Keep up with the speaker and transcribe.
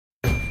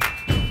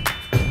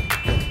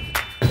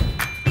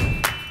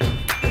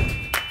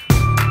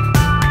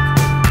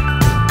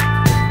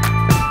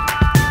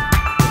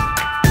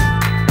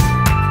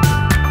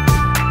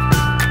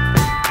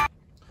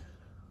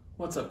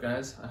up,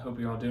 guys? I hope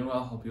you're all doing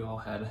well. Hope you all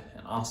had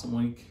an awesome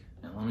week.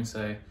 And let me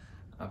say,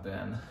 I've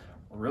been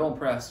real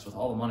impressed with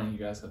all the money you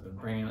guys have been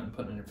bringing and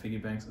putting in your piggy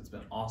banks. It's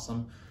been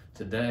awesome.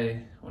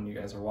 Today, when you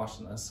guys are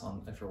watching this,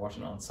 if you're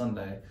watching it on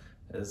Sunday,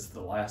 is the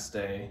last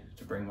day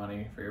to bring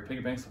money for your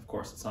piggy banks. Of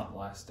course, it's not the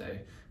last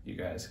day you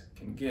guys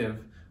can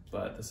give,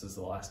 but this is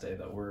the last day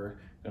that we're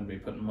going to be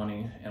putting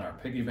money in our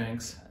piggy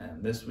banks.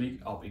 And this week,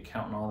 I'll be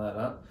counting all that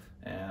up.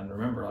 And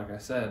remember, like I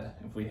said,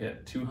 if we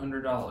hit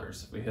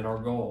 $200, if we hit our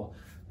goal,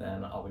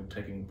 then I'll be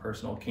taking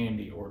personal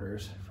candy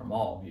orders from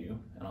all of you,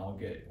 and I'll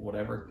get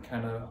whatever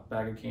kind of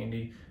bag of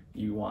candy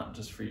you want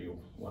just for you,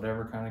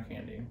 whatever kind of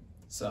candy.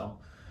 So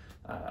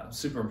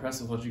super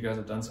impressed with what you guys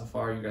have done so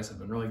far. You guys have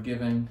been really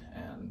giving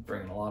and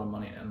bringing a lot of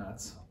money, and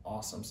that's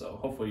awesome. So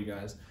hopefully you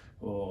guys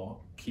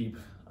will keep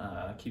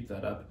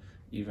that up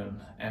even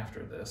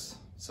after this.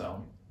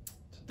 So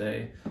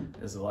today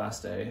is the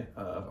last day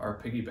of our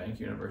Piggy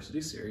Bank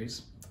University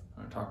series.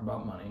 I'm talking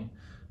about money.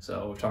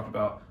 So we've talked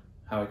about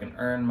how we can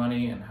earn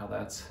money and how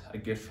that's a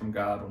gift from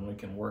God when we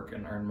can work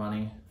and earn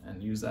money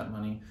and use that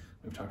money.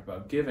 We've talked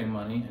about giving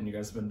money, and you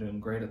guys have been doing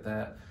great at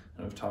that.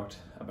 And we've talked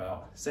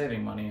about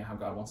saving money, how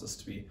God wants us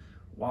to be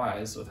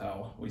wise with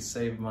how we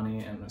save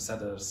money and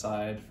set it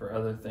aside for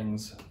other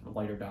things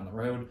later down the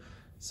road.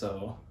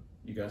 So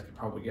you guys could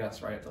probably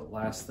guess, right? The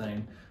last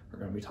thing we're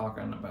going to be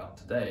talking about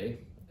today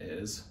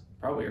is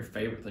probably your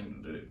favorite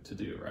thing to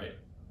do, right?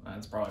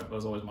 And it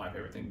was always my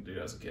favorite thing to do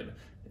as a kid,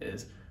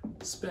 is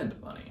spend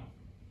money,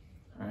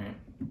 right?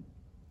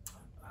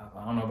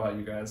 I don't know about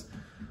you guys,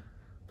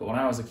 but when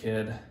I was a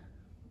kid,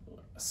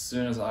 as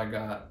soon as I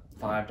got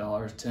 $5,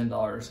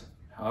 $10,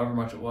 however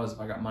much it was, if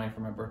I got money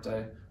for my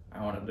birthday,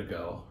 I wanted to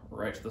go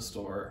right to the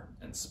store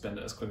and spend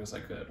it as quick as I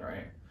could,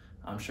 right?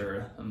 I'm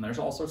sure, and there's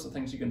all sorts of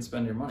things you can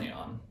spend your money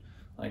on,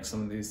 like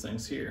some of these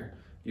things here.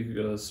 You could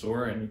go to the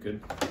store and you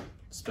could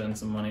spend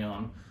some money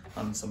on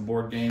some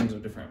board games or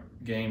different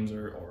games,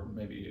 or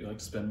maybe you like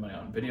to spend money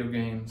on video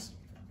games.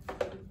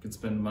 You could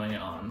spend money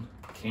on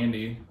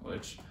candy,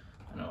 which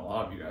I know a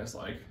lot of you guys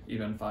like.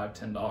 Even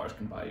 $5, $10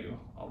 can buy you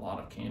a lot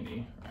of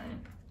candy,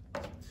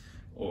 right?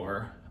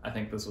 Or I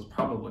think this was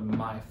probably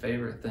my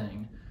favorite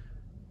thing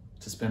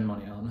to spend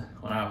money on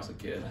when I was a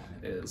kid,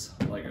 is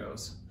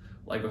Legos.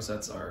 Lego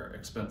sets are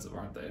expensive,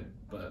 aren't they?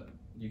 But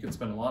you can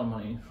spend a lot of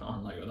money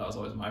on Lego. That was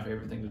always my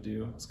favorite thing to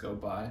do. Let's go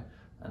buy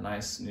a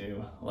nice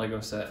new Lego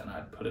set, and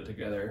I'd put it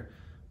together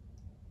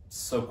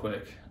so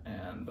quick.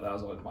 But that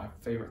was always my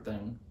favorite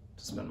thing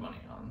to spend money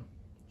on.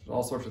 There's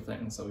all sorts of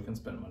things that we can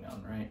spend money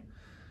on, right?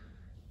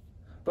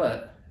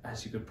 But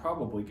as you could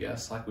probably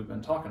guess, like we've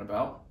been talking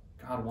about,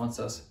 God wants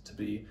us to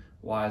be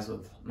wise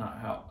with not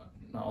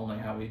only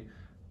how we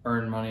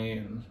earn money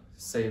and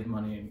save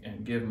money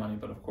and give money,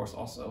 but of course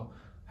also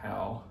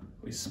how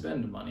we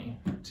spend money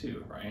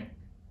too, right?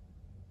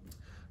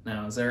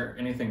 Now, is there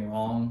anything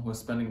wrong with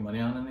spending money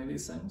on any of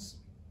these things?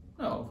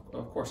 No,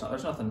 of course not.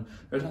 There's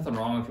nothing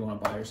wrong if you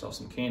want to buy yourself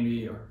some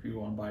candy, or if you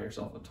want to buy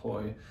yourself a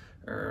toy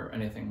or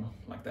anything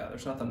like that.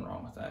 There's nothing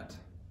wrong with that.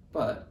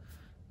 But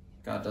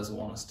God does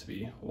want us to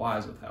be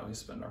wise with how we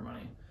spend our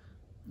money.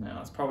 Now,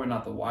 it's probably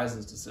not the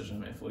wisest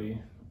decision if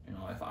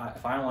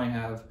if I only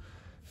have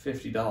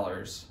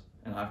 $50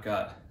 and I've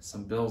got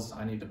some bills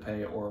I need to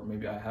pay, or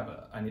maybe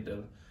I need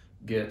to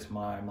get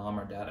my mom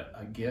or dad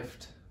a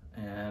gift,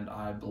 and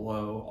I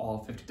blow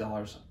all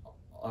 $50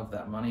 of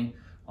that money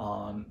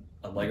on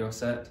a Lego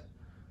set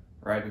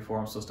right before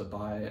I'm supposed to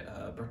buy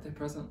a birthday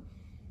present.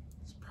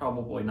 It's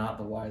probably not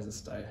the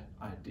wisest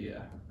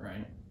idea,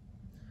 right?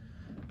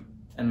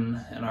 And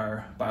in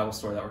our Bible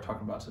story that we're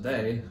talking about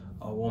today,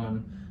 a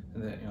woman,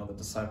 the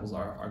disciples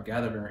are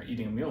gathered and are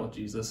eating a meal with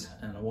Jesus,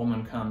 and a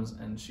woman comes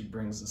and she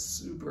brings a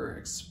super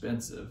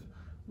expensive,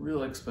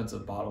 really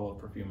expensive bottle of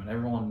perfume, and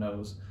everyone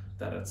knows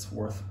that it's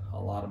worth a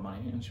lot of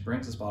money. And she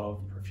brings this bottle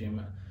of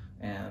perfume,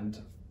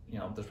 and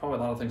there's probably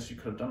a lot of things she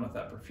could have done with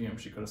that perfume.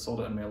 She could have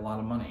sold it and made a lot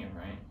of money,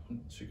 right?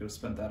 She could have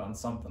spent that on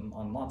something,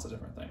 on lots of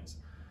different things.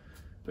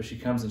 But she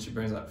comes and she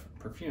brings that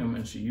perfume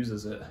and she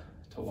uses it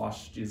to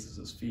wash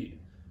Jesus's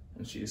feet,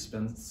 and she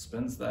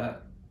spends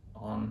that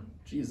on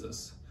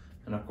Jesus.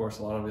 And of course,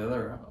 a lot of the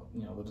other,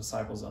 the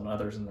disciples and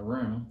others in the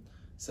room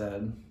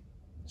said,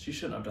 she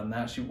shouldn't have done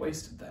that. She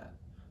wasted that.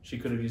 She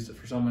could have used it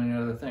for so many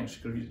other things. She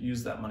could have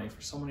used that money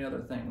for so many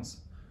other things.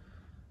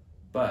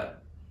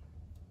 But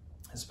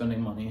is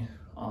spending money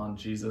on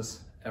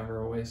Jesus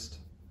ever a waste?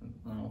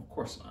 No, of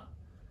course not.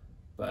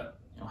 But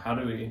how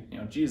do we,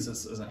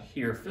 Jesus isn't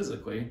here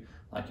physically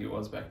like he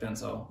was back then.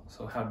 So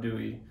how do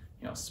we,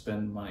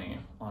 spend money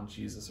on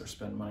Jesus, or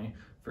spend money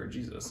for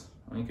Jesus?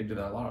 I mean, you could do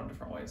that a lot of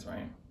different ways,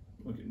 right?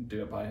 We could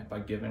do it by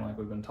giving, like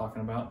we've been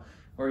talking about,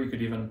 or you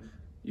could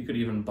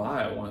even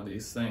buy one of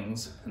these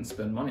things and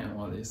spend money on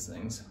one of these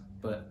things,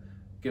 but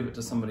give it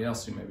to somebody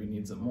else who maybe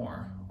needs it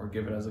more, or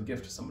give it as a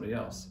gift to somebody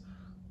else.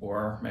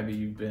 Or maybe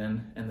you've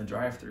been in the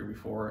drive-thru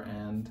before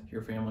and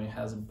your family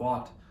has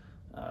bought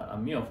a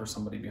meal for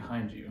somebody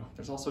behind you.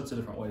 There's all sorts of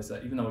different ways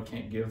that, even though we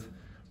can't give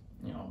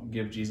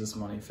Jesus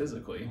money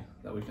physically,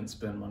 that we can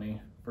spend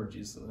money for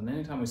Jesus. And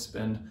anytime we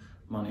spend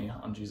money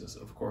on Jesus,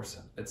 of course,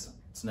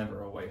 it's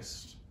never a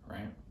waste,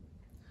 right?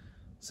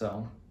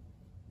 So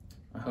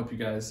I hope you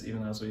guys,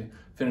 even as we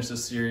finish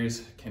this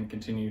series, can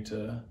continue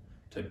to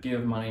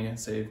give money and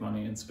save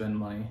money and spend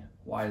money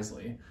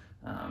wisely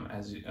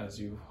as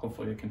you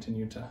hopefully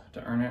continue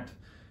to earn it.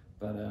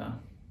 But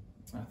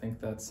I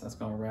think that's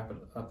going to wrap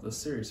up this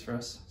series for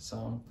us.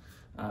 So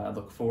I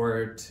look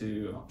forward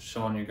to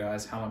showing you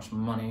guys how much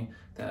money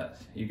that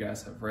you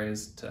guys have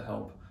raised to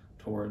help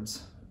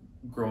towards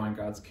growing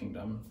God's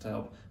kingdom, to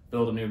help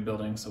build a new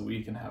building so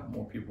we can have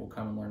more people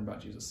come and learn about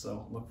Jesus.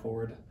 So look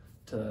forward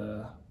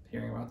to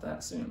hearing about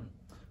that soon.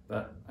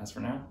 But as for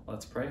now,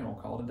 let's pray and we'll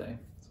call it a day.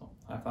 So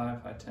high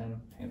five, high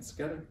 10, hands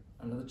together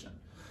under the chin.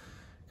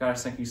 God, I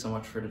just thank you so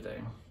much for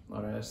today.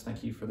 Lord, I just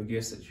thank you for the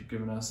gifts that you've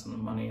given us and the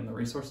money and the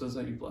resources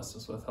that you blessed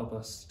us with. Help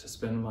us to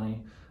spend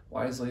money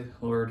wisely,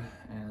 Lord,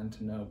 and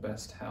to know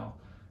best how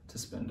to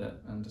spend it,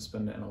 and to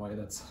spend it in a way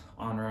that's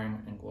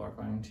honoring and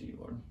glorifying to you,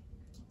 Lord.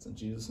 It's in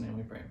Jesus' name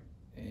we pray.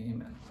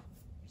 Amen.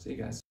 See you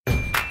guys.